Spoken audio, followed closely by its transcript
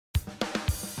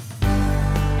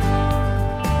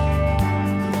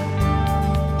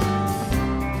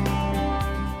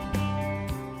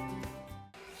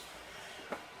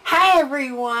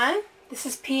everyone, this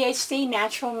is PhD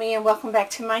Natural Me and welcome back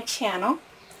to my channel.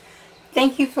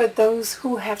 Thank you for those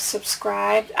who have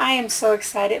subscribed. I am so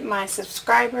excited. My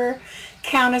subscriber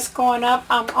count is going up.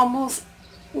 I'm almost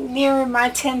near my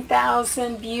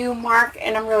 10,000 view mark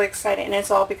and I'm really excited, and it's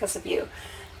all because of you.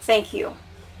 Thank you.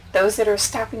 Those that are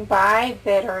stopping by,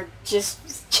 that are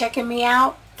just checking me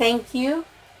out, thank you.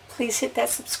 Please hit that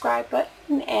subscribe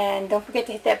button and don't forget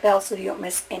to hit that bell so you don't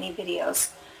miss any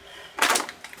videos.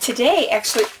 Today,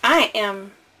 actually, I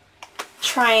am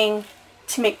trying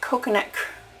to make coconut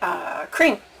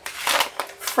cream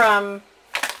from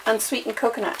unsweetened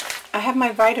coconut. I have my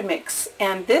Vitamix,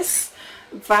 and this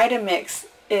Vitamix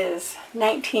is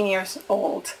 19 years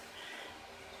old,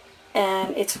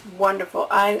 and it's wonderful.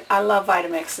 I love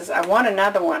Vitamixes. I want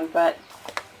another one, but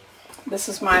this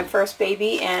is my first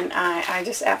baby, and I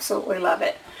just absolutely love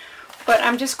it. But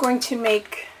I'm just going to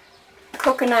make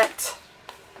coconut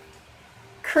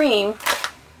cream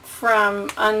from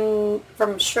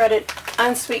shredded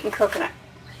unsweetened coconut.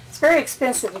 It's very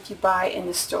expensive if you buy in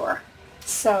the store,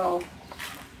 so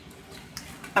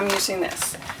I'm using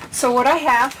this. So what I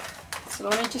have, so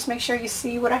let me just make sure you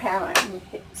see what I have. I'm going to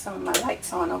hit some of my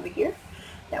lights on over here,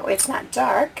 that way it's not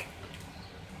dark.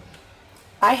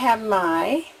 I have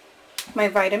my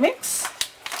Vitamix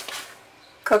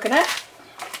coconut.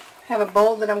 I have a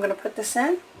bowl that I'm going to put this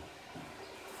in.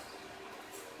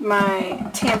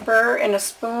 My tamper and a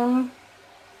spoon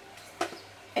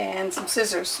and some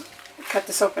scissors to cut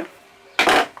this open.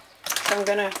 So I'm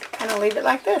going to kind of leave it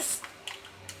like this.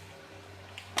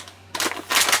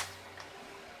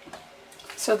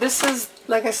 So this is,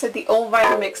 like I said, the old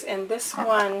Vitamix, and this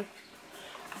one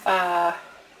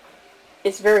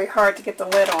is very hard to get the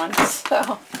lid on,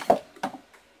 so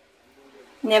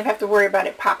never have to worry about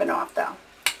it popping off though.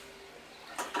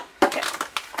 Okay.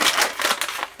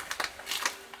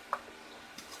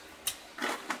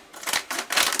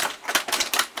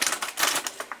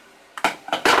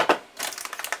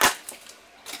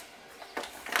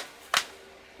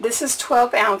 This is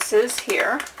 12 ounces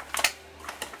here.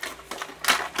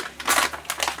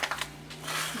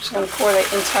 I'm just going to pour the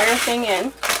entire thing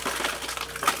in,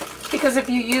 because if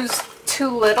you use too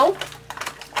little,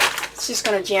 it's just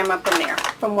going to jam up in there,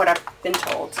 from what I've been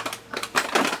told.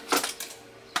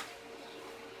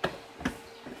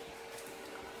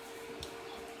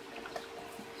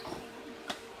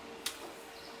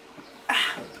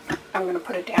 I'm going to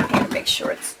put it down here to make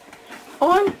sure it's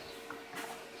on.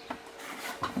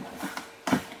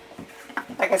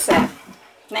 Like I said,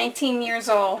 19 years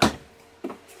old.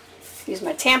 Use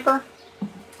my tamper.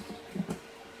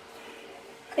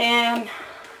 And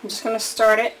I'm just going to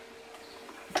start it.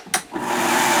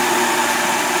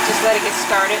 Just let it get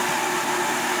started.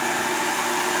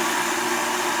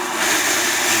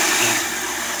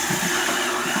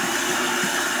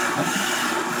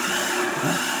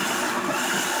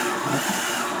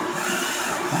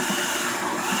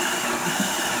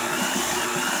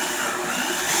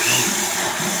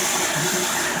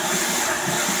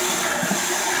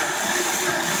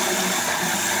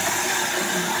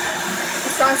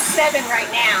 It's on 7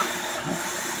 right now.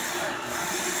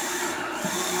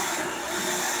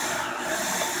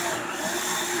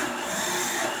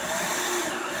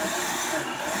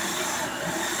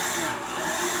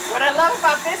 What I love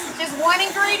about this is just one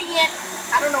ingredient.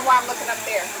 I don't know why I'm looking up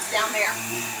there. It's down there.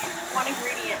 One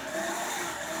ingredient.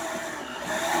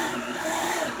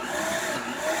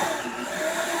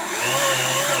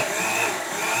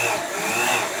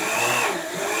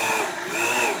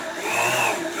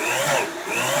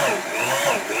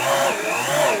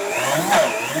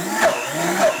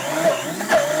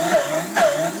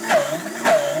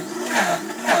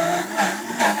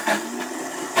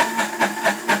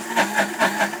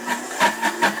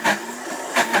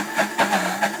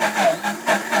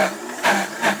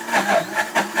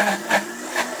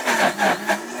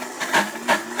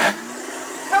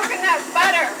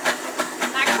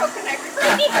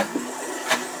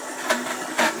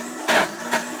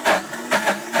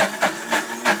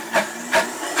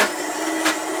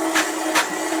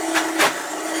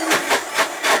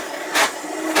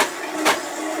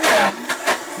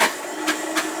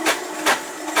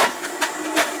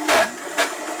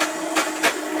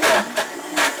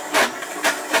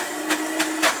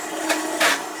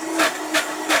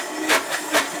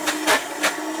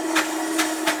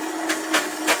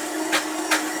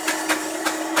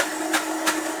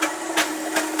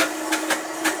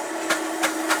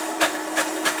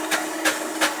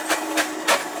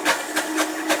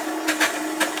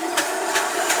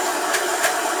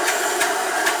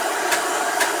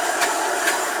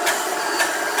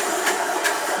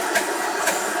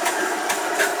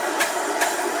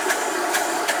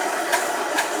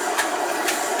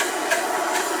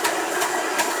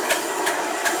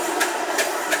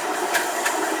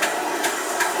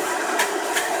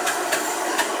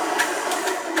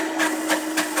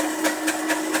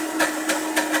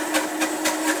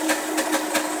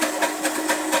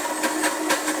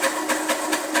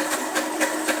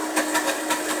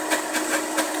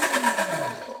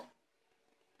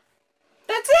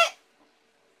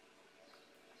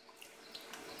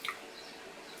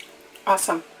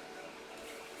 Awesome.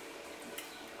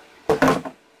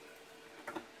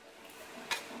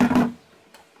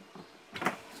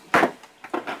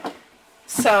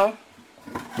 So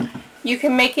you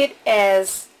can make it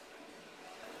as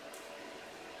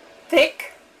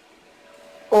thick,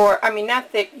 or I mean not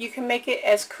thick, you can make it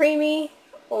as creamy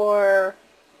or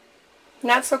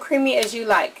not so creamy as you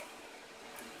like.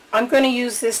 I'm going to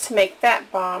use this to make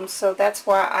fat bombs, so that's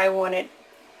why I want it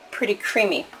pretty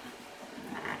creamy.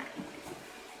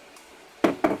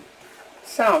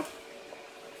 So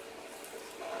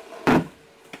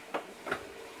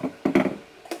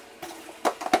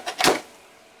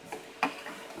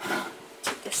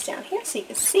take this down here so you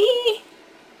can see.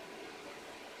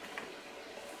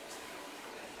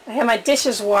 I have my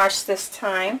dishes washed this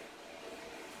time.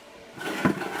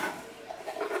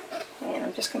 And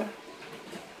I'm just going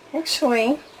to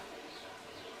actually,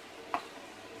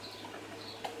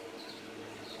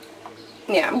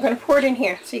 yeah, I'm going to pour it in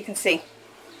here so you can see.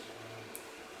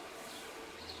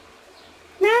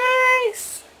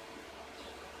 Nice!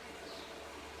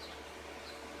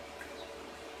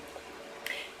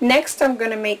 Next I'm going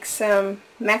to make some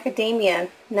macadamia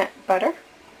nut butter.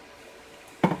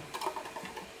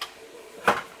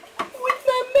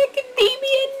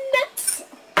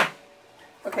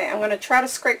 Okay, I'm going to try to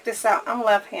scrape this out. I'm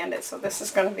left-handed, so this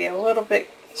is going to be a little bit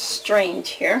strange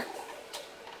here.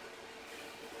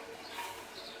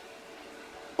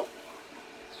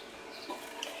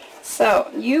 So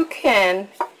you can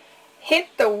hit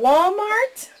the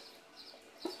Walmart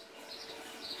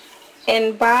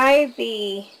and buy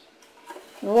the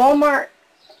Walmart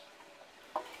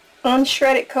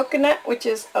unshredded coconut, which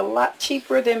is a lot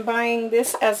cheaper than buying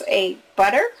this as a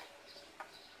butter,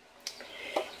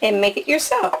 and make it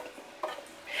yourself.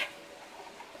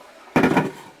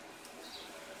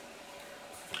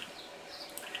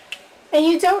 And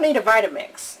you don't need a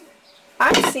Vitamix.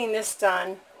 I've seen this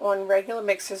done on regular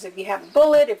mixers. If you have a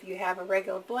bullet, if you have a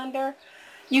regular blender,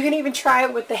 you can even try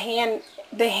it with the hand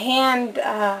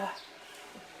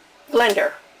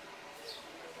blender.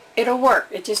 It'll work.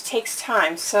 It just takes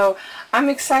time. So I'm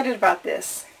excited about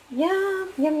this. Yum,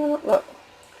 yum, yum. Look,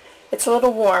 it's a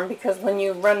little warm because when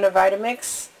you run the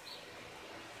Vitamix,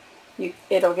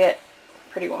 it'll get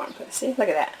pretty warm. But see, look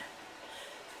at that.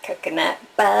 Coconut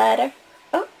butter.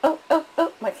 Oh, oh, oh,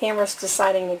 oh. My camera's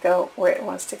deciding to go where it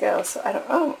wants to go. So I don't,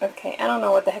 oh, okay. I don't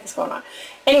know what the heck is going on.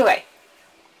 Anyway,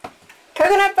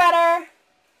 coconut butter.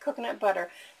 Coconut butter.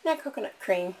 Not coconut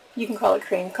cream. You can call it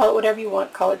cream. Call it whatever you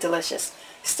want. Call it delicious.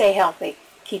 Stay healthy.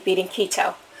 Keep eating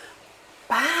keto.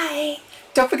 Bye.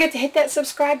 Don't forget to hit that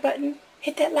subscribe button.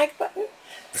 Hit that like button.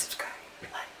 Subscribe.